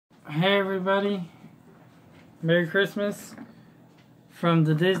Hey everybody, Merry Christmas. From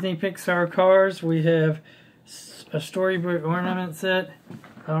the Disney Pixar Cars, we have a storybook ornament set.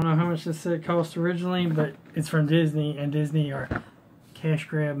 I don't know how much this set cost originally, but it's from Disney, and Disney are cash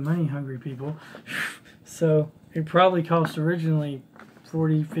grab, money hungry people. So it probably cost originally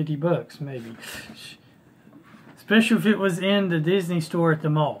 40, 50 bucks maybe. Especially if it was in the Disney store at the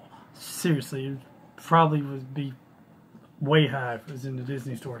mall. Seriously, it probably would be way high if it was in the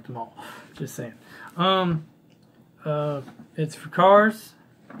Disney store at the mall. Just saying. It's for cars.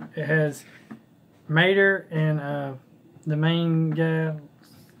 It has Mater and the main guy,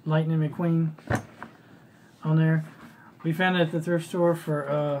 Lightning McQueen, on there. We found it at the thrift store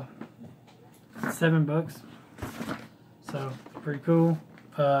for $7. So pretty cool.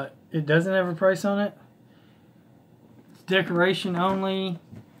 It doesn't have a price on it. It's decoration only.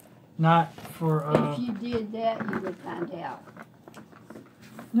 Not for, if you did that, you would find out.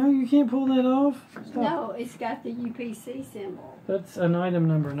 No, you can't pull that off. Stop. No, it's got the UPC symbol. That's an item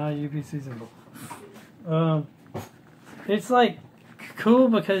number, not a UPC symbol. It's like cool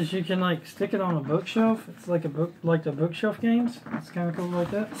because you can like stick it on a bookshelf. It's like a book, like the bookshelf games. It's kind of cool like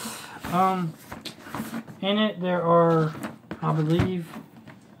that. In it there are, I believe,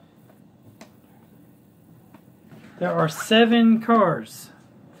 there are 7 cars.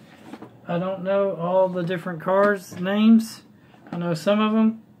 I don't know all the different cars names. I know some of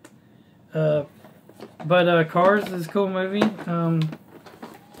them. But Cars is a cool movie.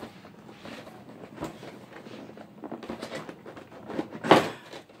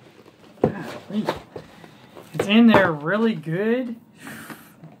 It's in there really good.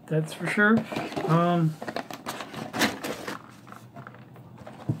 That's for sure.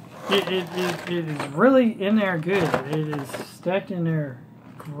 It is really in there good. It is stacked in there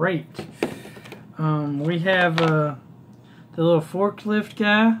great. We have the little forklift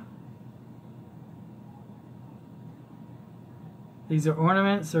guy. These are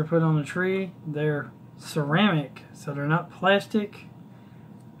ornaments. They're put on a tree. They're ceramic, so they're not plastic.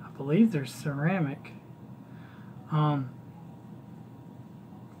 I believe they're ceramic.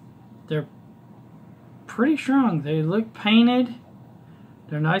 They're pretty strong. They look painted.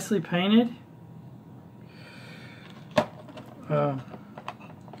 They're nicely painted.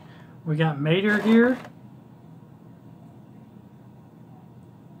 We got Mater here.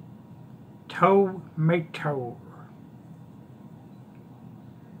 Tomato.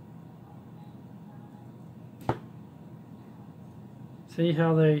 See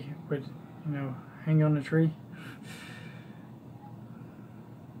how they would, hang on the tree?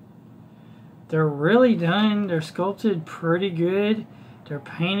 They're really done. They're sculpted pretty good. They're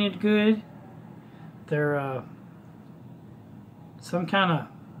painted good. They're some kind of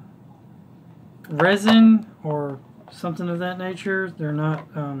resin or something of that nature. They're not,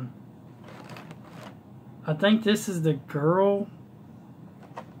 I think this is the girl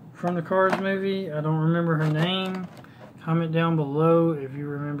from the Cars movie. I don't remember her name. Comment down below if you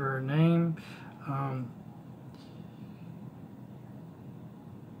remember her name.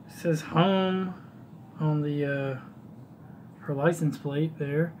 It says home on the her license plate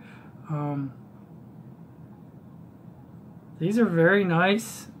there. These are very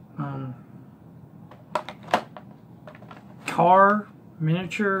nice car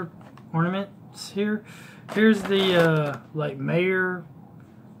miniature ornaments here. Here's the like mayor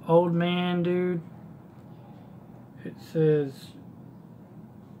old man dude. It says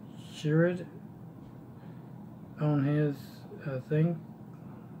Jared on his thing.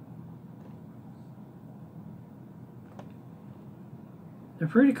 They're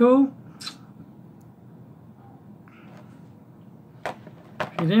pretty cool.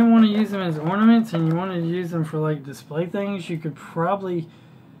 If you didn't want to use them as ornaments and you wanted to use them for like display things, you could probably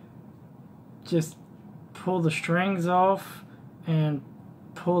just pull the strings off and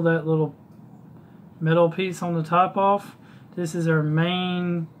pull that little metal piece on the top off. This is our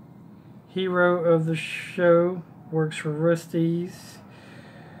main hero of the show. Works for Rusty's.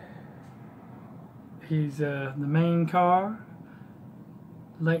 He's the main car.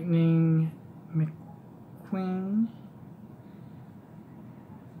 Lightning McQueen.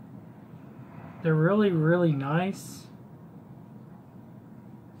 They're really, really nice.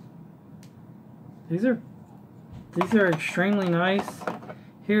 These are extremely nice.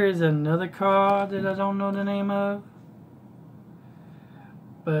 Here is another car that I don't know the name of.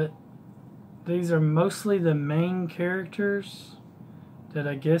 But these are mostly the main characters that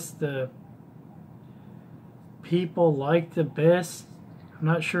I guess the people like the best. I'm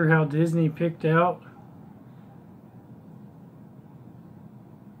not sure how Disney picked out.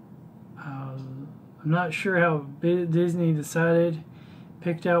 I'm not sure how Disney decided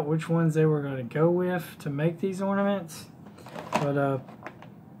picked out which ones they were going to go with to make these ornaments. But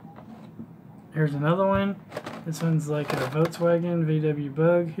here's another one. This one's like a Volkswagen VW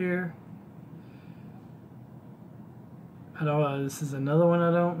Bug here. This is another one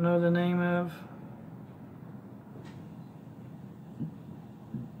I don't know the name of.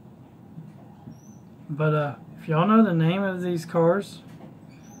 But if y'all know the name of these cars,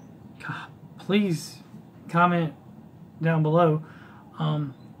 please comment down below.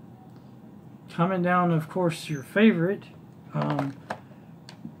 Comment down, of course, your favorite. Comment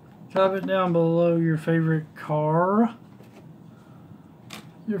down below your favorite car.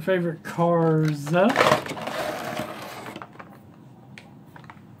 Your favorite cars.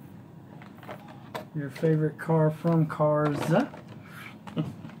 Your favorite car from Cars.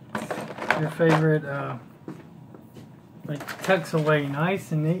 Your favorite, like, tucks away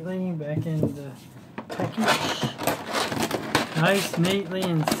nice and neatly back into the package. Nice, neatly,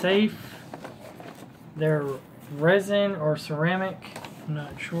 and safe. They're resin or ceramic. I'm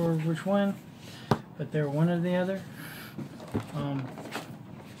not sure which one, but they're one or the other.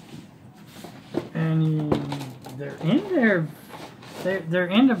 And they're in there. They're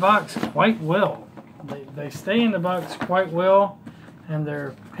in the box quite well. They stay in the box quite well, and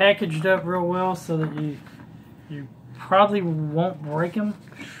they're packaged up real well so that you probably won't break them.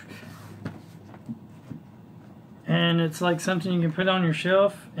 And it's like something you can put on your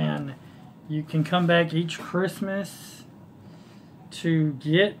shelf, and you can come back each Christmas to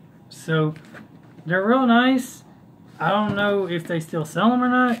get. So they're real nice. I don't know if they still sell them or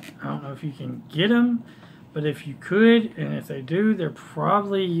not. I don't know if you can get them. But if you could, and if they do, they're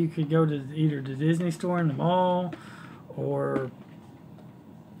probably, you could go to either the Disney store in the mall, or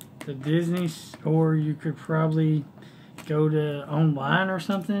the Disney, or you could probably go to online or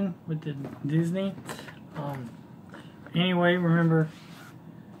something with the Disney. Anyway, remember,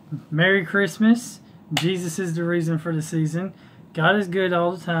 Merry Christmas. Jesus is the reason for the season. God is good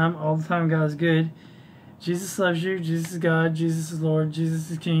all the time. All the time God is good. Jesus loves you. Jesus is God. Jesus is Lord.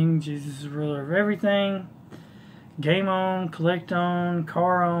 Jesus is King. Jesus is ruler of everything. Game on, collect on,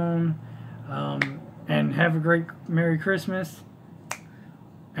 car on, and have a great Merry Christmas.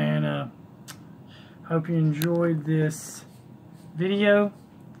 And hope you enjoyed this video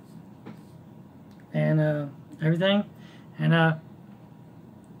and everything. And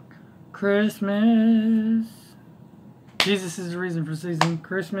Christmas, Jesus is the reason for the season.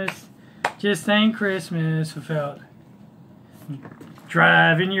 Christmas just ain't Christmas without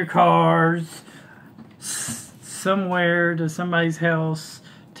driving your cars somewhere to somebody's house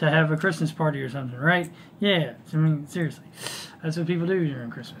to have a Christmas party or something, right? Yeah, I mean, seriously. That's what people do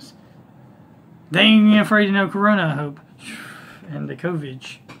during Christmas. They ain't afraid of no corona, I hope. And the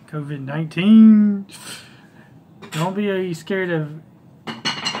COVID-19. Don't be scared of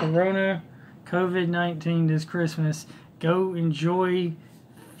corona, COVID-19 this Christmas. Go enjoy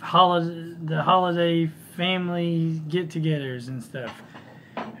the holiday family get-togethers and stuff.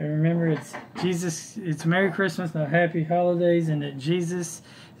 And remember, it's Merry Christmas, not Happy Holidays, and that Jesus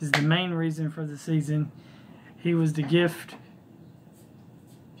is the main reason for the season. He was the gift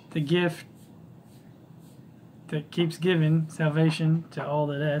that keeps giving salvation to all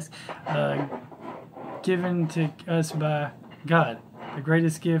that ask, given to us by God, the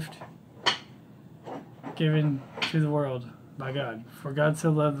greatest gift given to the world by God. For God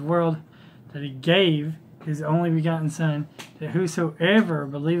so loved the world that he gave his only begotten Son, that whosoever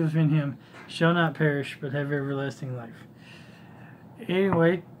believeth in him shall not perish, but have everlasting life.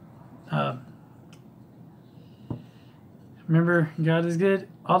 Anyway, remember, God is good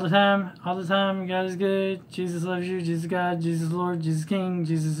all the time. All the time, God is good. Jesus loves you. Jesus is God. Jesus is Lord. Jesus is King.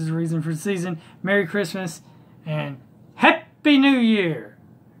 Jesus is the reason for the season. Merry Christmas and Happy New Year!